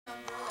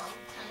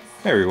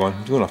Hey everyone,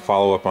 I'm doing a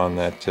follow-up on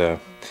that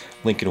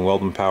Lincoln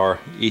Weldon Power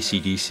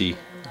AC/DC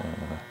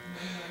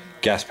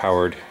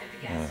gas-powered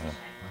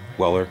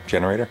welder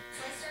generator.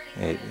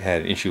 It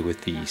had an issue with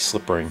the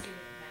slip ring,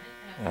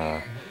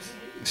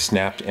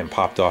 snapped and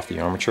popped off the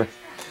armature.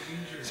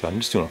 So I'm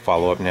just doing a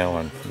follow-up now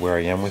on where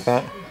I am with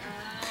that.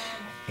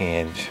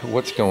 And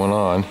what's going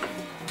on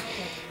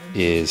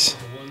is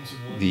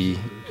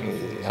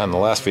on the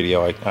last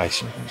video I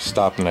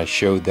stopped and I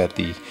showed that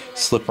the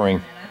slip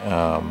ring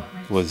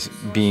was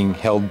being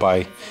held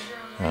by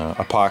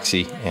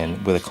epoxy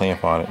and with a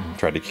clamp on it and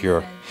tried to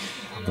cure.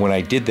 When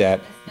I did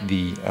that,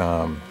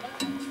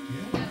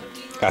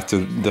 after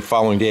the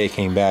following day I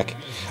came back,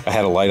 I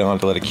had a light on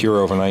to let it cure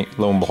overnight.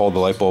 Lo and behold, the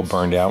light bulb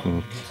burned out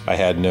and I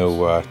had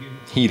no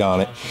heat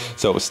on it,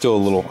 so it was still a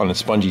little on the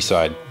spongy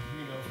side.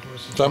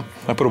 So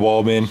I put a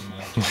bulb in,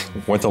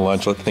 went to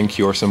lunch, let the thing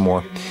cure some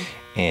more,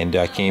 and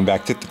came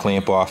back, took the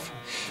clamp off,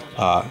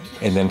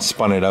 and then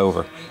spun it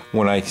over.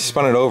 When I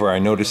spun it over, I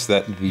noticed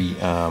that if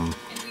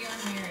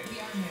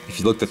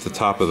you looked at the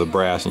top of the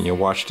brass and you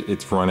watched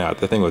it run out,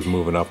 the thing was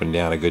moving up and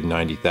down a good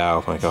 90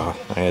 thou. I'm like, oh,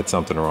 I had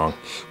something wrong.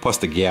 Plus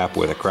the gap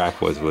where the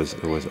crack was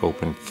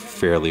open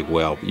fairly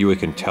well. You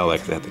can tell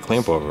that I had the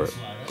clamp over it.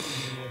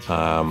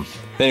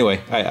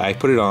 Anyway, I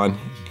put it on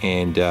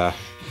and I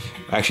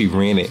actually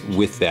ran it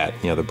with that.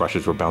 You know, the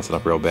brushes were bouncing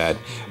up real bad,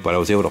 but I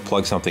was able to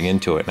plug something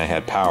into it and I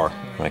had power.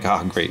 I'm like,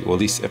 oh great, well at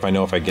least if I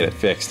know if I get it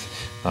fixed,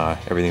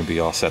 everything will be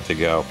all set to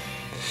go.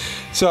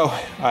 So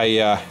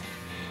I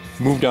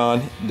moved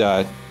on,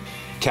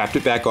 capped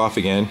it back off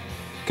again,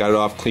 got it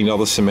off, cleaned all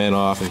the cement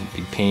off, and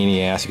big pain in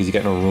the ass because you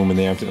got no room in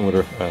there. I'm sitting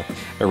with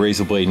a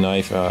razor blade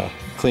knife,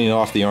 cleaning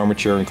off the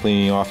armature and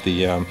cleaning off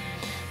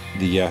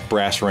the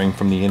brass ring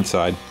from the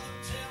inside,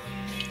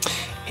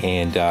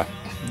 and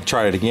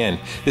tried it again.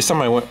 This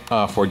time I went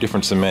for a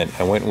different cement.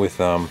 I went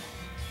with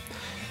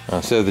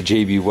instead of the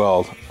JB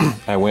Weld,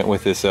 I went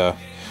with this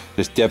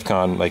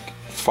DevCon like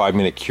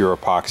 5-minute cure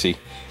epoxy.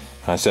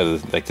 Instead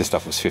of like this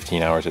stuff was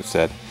 15 hours, it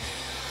said.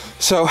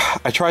 So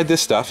I tried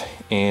this stuff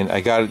and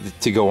I got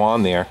it to go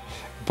on there,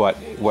 but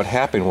what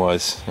happened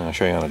was, and I'll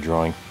show you on a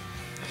drawing.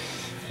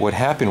 What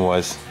happened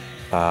was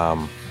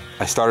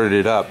I started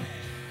it up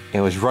and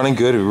it was running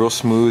good, it was real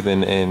smooth,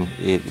 and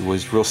it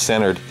was real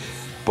centered,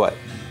 but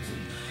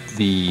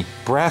the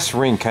brass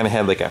ring kind of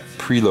had like a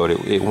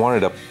preload. It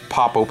wanted to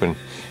pop open,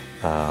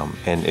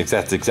 and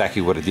that's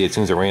exactly what it did. As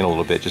soon as it ran a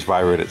little bit, just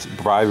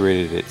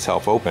vibrated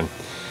itself open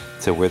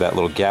to where that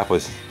little gap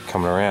was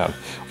coming around.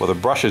 Well, the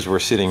brushes were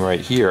sitting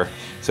right here,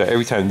 so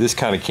every time this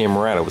kind of came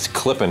around, it was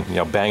clipping, you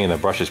know, banging the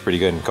brushes pretty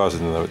good and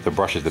causing the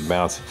brushes to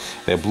bounce.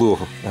 That blue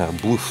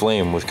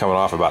flame was coming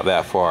off about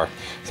that far,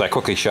 so I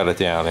quickly shut it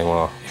down. I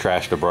want to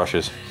trash the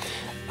brushes.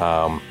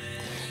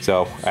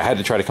 So I had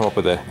to try to come up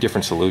with a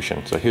different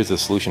solution. So here's the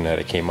solution that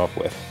I came up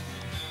with.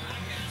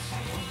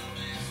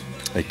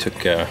 I took,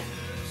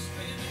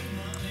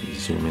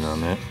 zoom in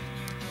on that.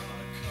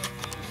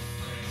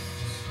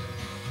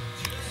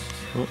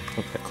 Oh,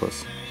 not that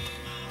close.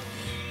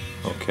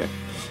 Okay.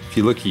 If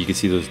you look, you can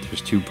see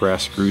there's 2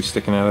 brass screws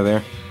sticking out of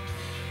there.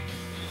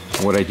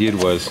 What I did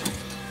was,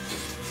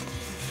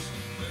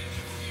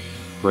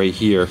 right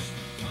here,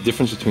 the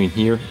difference between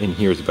here and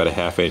here is about a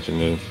 1/2 inch,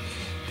 and then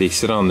they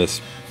sit on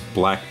this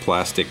black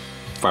plastic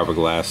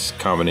fiberglass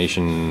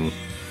combination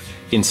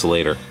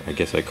insulator, I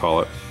guess I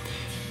call it.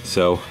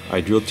 So I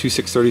drilled 2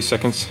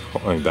 6/32.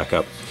 Let me back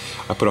up.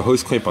 I put a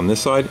hose clamp on this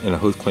side and a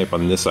hose clamp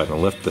on this side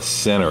and left the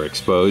center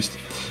exposed,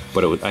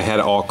 but I had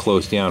it all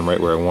closed down right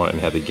where I want it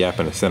and had the gap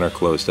in the center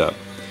closed up.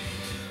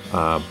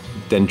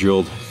 Then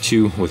drilled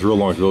 2 with real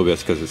long drill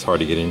bits because it's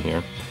hard to get in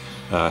here.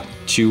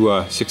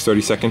 2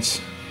 6/32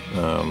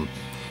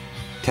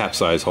 tap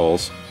size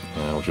holes,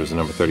 which was the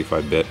number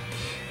 35 bit.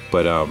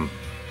 But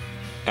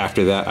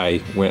after that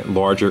I went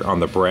larger on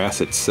the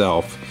brass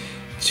itself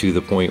to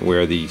the point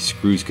where the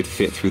screws could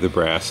fit through the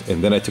brass,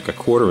 and then I took a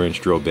 1/4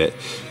 inch drill bit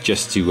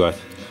just to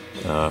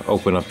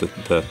open up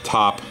the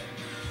top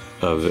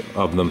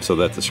of them so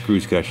that the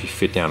screws could actually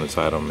fit down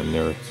inside them, and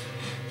they're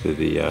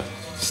the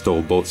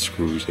stole bolt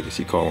screws, I guess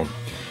you call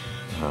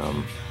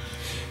them.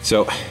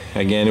 So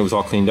again, it was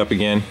all cleaned up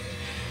again.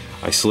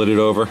 I slid it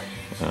over,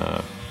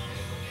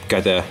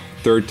 got the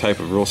 3rd type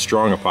of real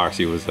strong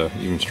epoxy. It was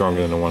even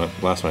stronger than the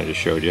last one I just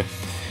showed you,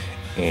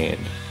 and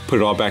put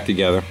it all back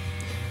together.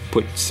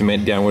 Put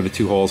cement down where the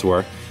 2 holes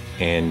were,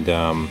 and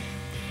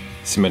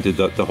cemented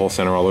the whole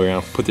center all the way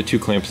around. Put the 2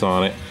 clamps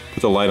on it,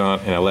 put the light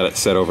on, and I let it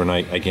set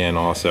overnight again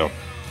also.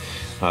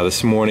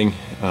 This morning,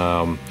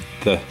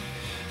 the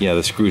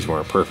screws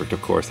weren't perfect,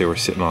 of course. They were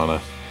sitting on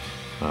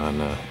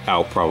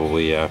out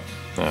probably, I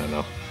don't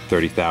know,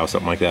 30 thou,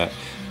 something like that.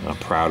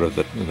 Proud of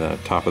the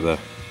top of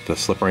the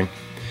slip ring.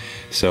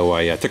 So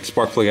I took the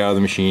spark plug out of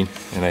the machine,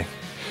 and I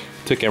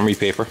took emery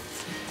paper.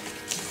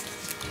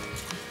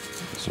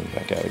 Zoom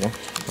back out again.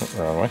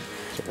 Oh, wrong way.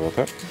 Sorry about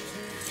that.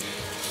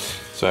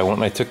 So I went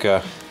and I took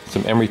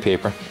some emery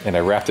paper and I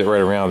wrapped it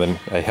right around, and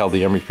I held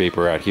the emery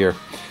paper out here,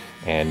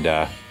 and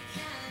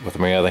with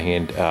my other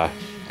hand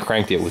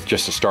cranked it with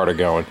just a starter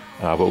going,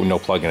 but with no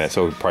plug in it,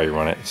 so it would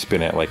probably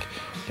spin at like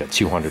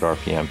 200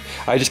 RPM.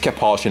 I just kept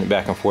polishing it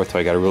back and forth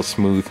till I got a real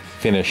smooth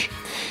finish,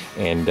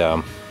 and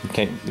you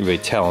can't really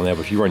tell on that,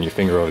 but if you run your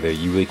finger over there,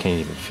 you really can't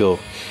even feel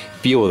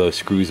where those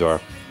screws are.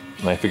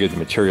 And I figured the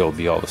material would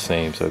be all the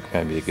same, so it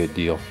kind of be a good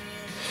deal.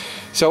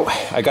 So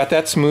I got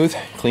that smooth,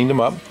 cleaned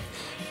them up,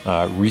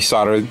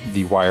 resoldered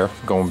the wire,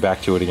 going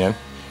back to it again.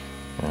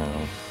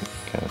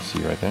 Kind of see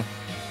right there.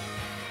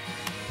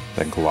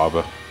 That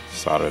glava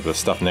solder, the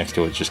stuff next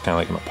to it is just kind of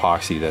like an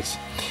epoxy that's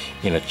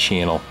in a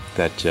channel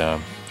that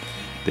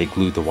they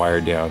glued the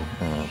wire down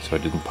so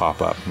it didn't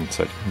pop up, and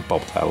so it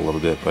bubbled out a little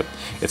bit, but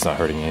it's not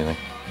hurting anything.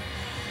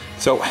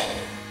 So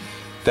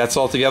that's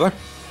all together,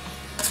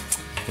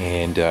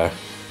 and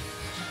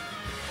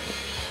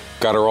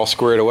got her all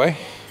squared away.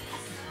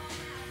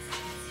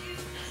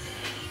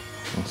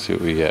 Let's see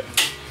what we get.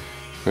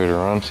 Put her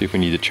on, see if we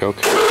need to choke.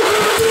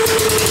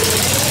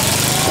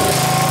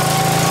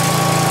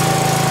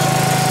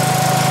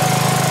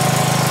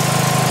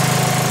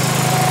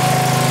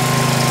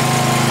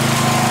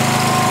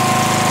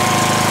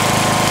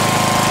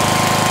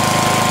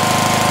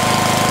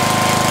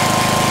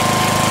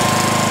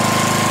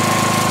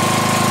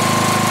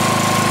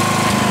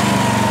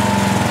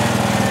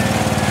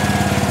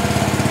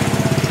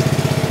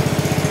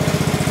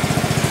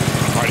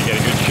 Hard to get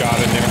a good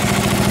shot in there.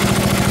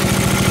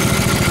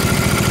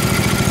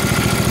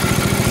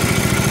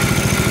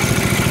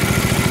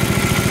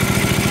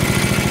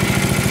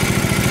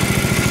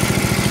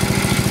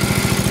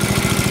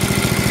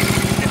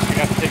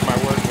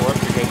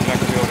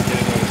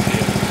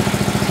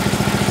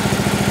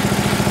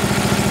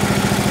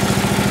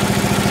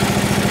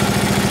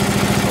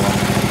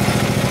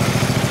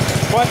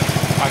 But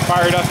I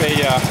fired up the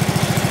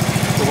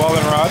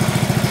welding rod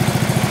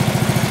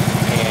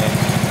and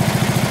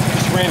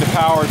just ran the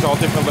powers all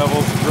different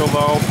levels, real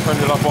low, turned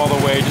it up all the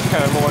way. Just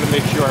kind of wanted to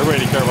make sure. I really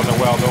didn't care about the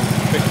weld. Don't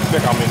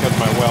pick on me because of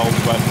my welds,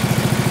 but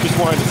just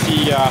wanted to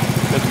see that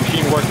the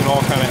machine worked in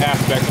all kind of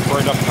aspects. I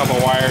burned up a couple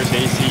of wires,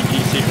 AC,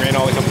 DC, ran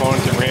all the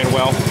components. It ran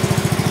well,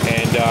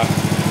 and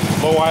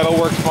low idle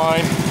works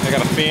fine. I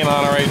got a fan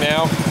on it right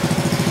now.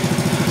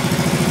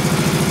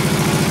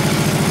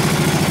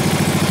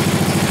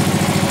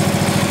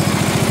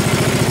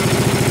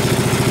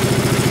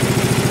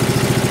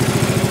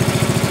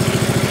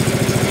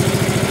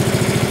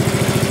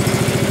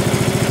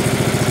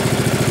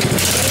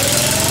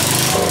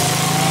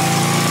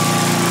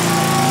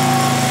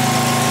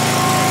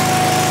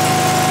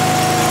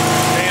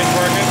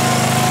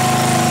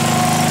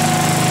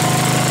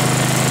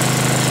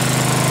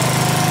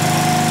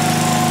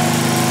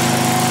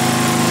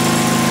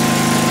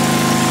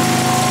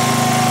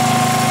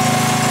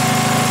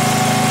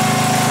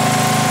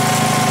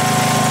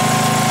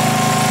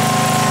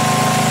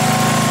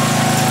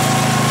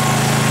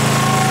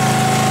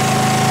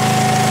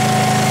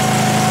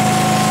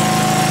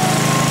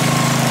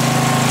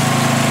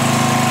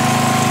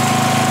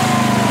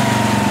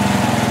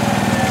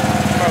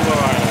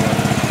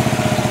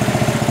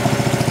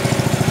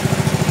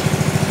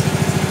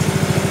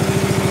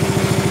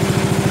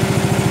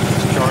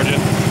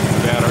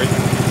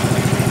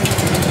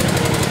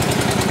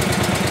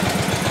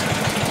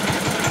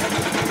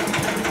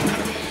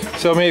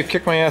 So I may have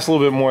kicked my ass a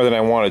little bit more than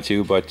I wanted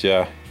to, but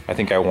I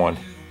think I won.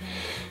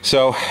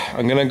 So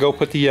I'm gonna go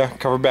put the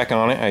cover back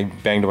on it. I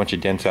banged a bunch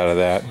of dents out of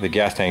that. The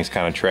gas tank's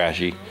kind of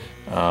trashy.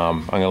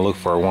 I'm gonna look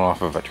for one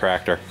off of a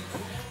tractor.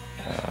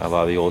 A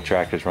lot of the old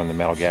tractors run the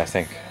metal gas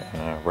tank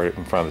right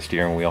in front of the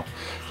steering wheel.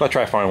 So I'll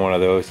try to find one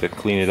of those to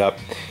clean it up.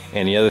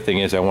 And the other thing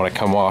is I want to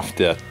come off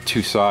the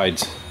two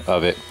sides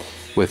of it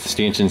with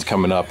stanchions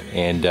coming up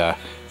and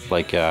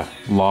like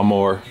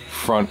lawnmower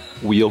front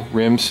wheel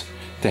rims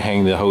to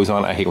hang the hose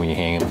on. I hate when you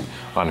hang them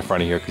on the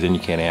front of here because then you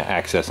can't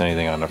access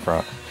anything on the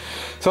front.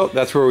 So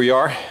that's where we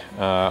are.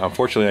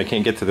 Unfortunately I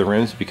can't get to the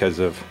rims because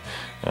of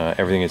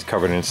everything is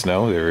covered in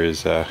snow. There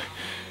is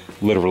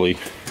literally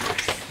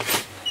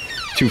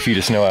 2 feet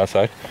of snow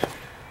outside.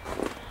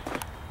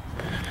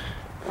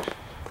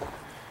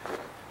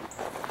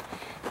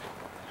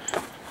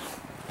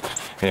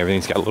 And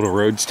everything's got little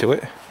roads to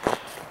it.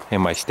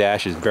 And my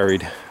stash is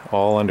buried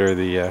all under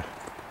the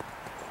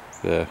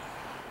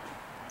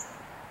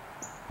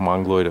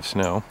mongoloid of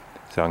snow.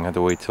 So I'm gonna have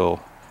to wait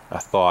till a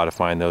thaw to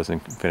find those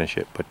and finish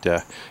it.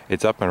 But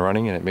it's up and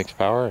running and it makes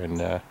power,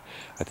 and I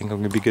think I'm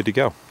gonna be good to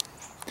go.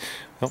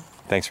 Well,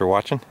 thanks for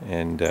watching,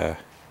 and if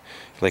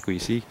you like what you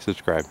see,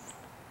 subscribe.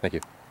 Thank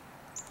you.